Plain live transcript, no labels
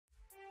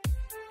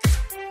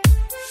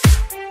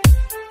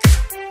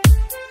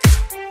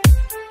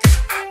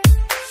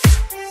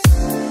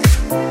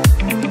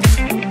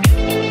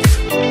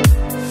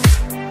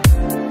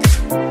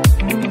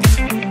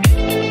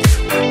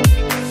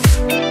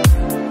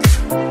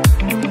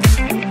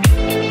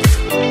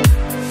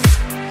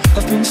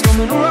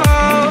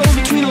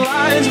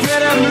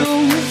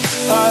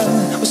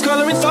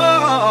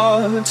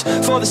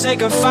the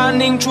sake of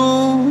finding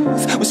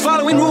truth, was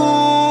following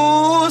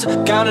rules,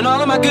 counting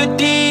all of my good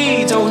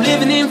deeds. Oh,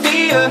 living in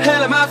fear,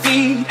 hell at my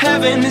feet,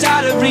 heaven is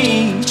out of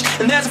reach.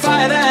 And there's a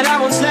fire that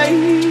I won't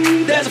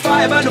slay, there's a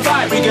fire but no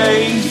fire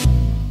brigade.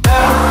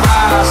 Help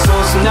our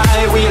souls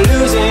tonight, we are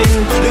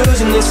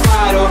losing this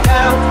fight. Oh,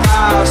 help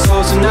our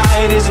souls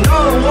tonight, is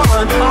no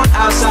one on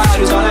our side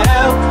who's gonna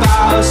help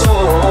our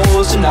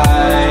souls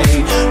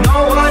tonight.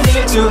 No one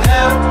here to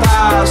help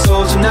our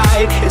souls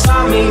tonight. It's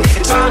on me,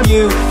 it's on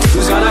you,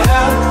 who's gonna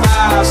help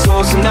our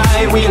souls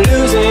tonight? We are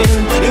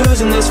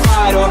losing this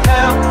fight. Oh,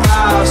 help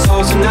our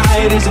souls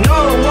tonight, is no